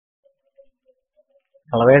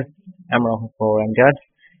Hello guys, I'm Rohan for and Judge.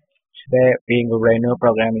 Today we will run a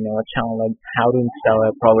program in our channel on how to install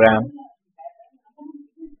a program.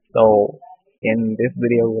 So in this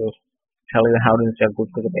video we'll tell you how to install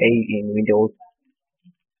sketchup 8 in Windows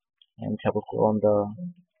and double click on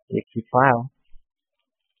the exe file.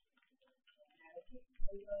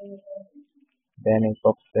 Then it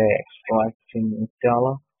pops the extracting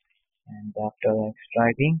installer, and after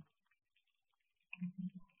extracting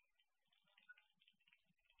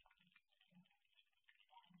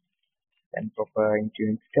then preparing to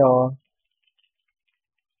install.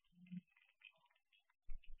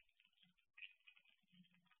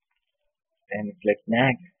 Then click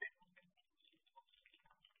next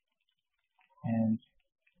and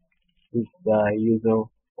choose the user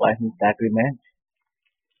license agreement.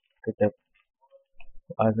 Sketchup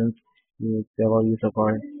license use several user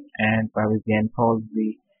rights and privacy and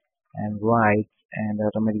policy and rights and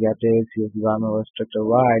automatic updates use grammar restricted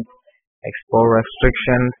rights, export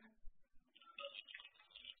restrictions.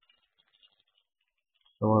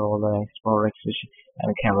 So all the export restrictions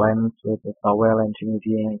and can lens with the software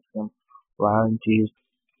integrity and some warranties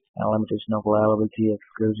and limitation of liability,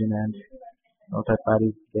 exclusion and no third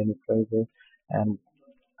parties benefits and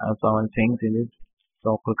so on things in this.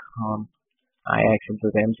 So click on I accept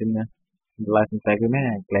the terms in the license agreement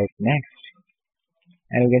and click next.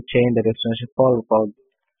 And you can change the destination folder for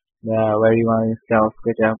the where you want to install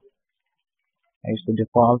SketchUp. It's the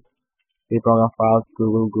default the program files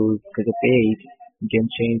Google SketchUp 8. You can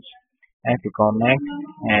change and click on next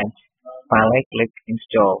and finally click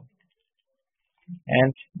install.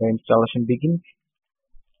 And the installation begins.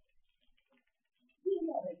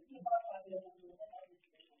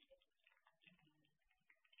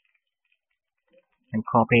 And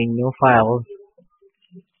copying new files.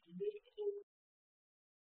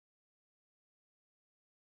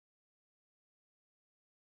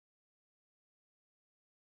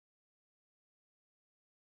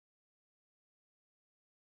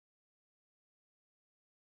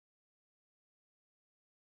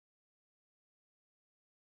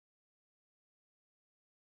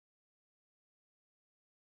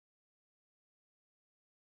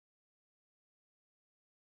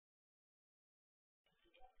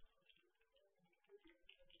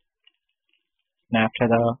 And after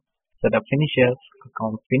the setup finishes, click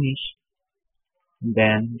on finish.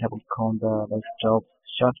 Then double click on the desktop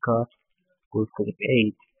shortcut, go SketchUp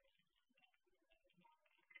 8.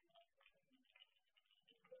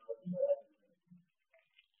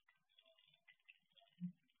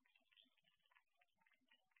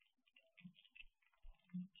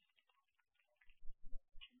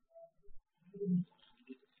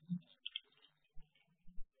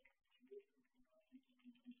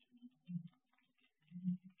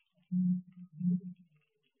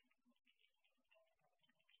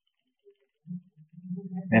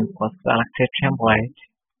 Then first select a template,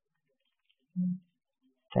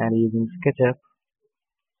 start using SketchUp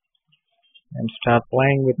and start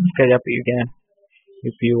playing with SketchUp.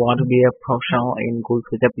 If you want to be a professional in Google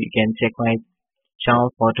SketchUp, you can check my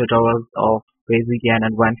channel for tutorials of basic and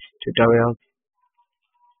advanced tutorials.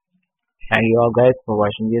 Thank you all guys for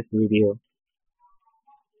watching this video.